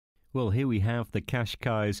Well, here we have the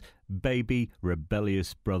Qashqai's baby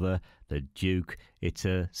rebellious brother, the Duke. It's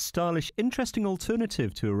a stylish, interesting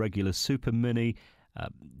alternative to a regular Super Mini.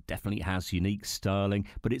 Definitely has unique styling,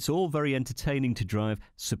 but it's all very entertaining to drive,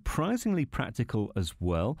 surprisingly practical as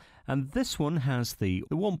well. And this one has the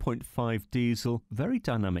 1.5 diesel, very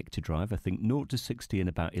dynamic to drive. I think 0 to 60 in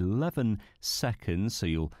about 11 seconds, so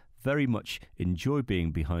you'll very much enjoy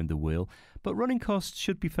being behind the wheel. But running costs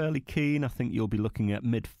should be fairly keen. I think you'll be looking at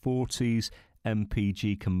mid-40s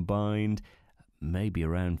MPG combined, maybe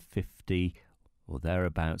around 50 or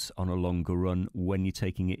thereabouts on a longer run when you're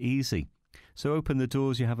taking it easy. So open the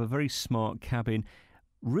doors, you have a very smart cabin,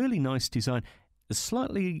 really nice design, a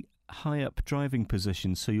slightly high up driving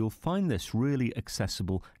position, so you'll find this really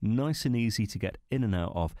accessible, nice and easy to get in and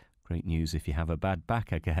out of. Great news if you have a bad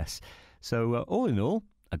back, I guess. So all in all,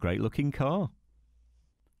 a great looking car.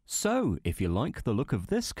 So if you like the look of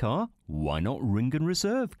this car, why not ring and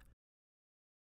reserve?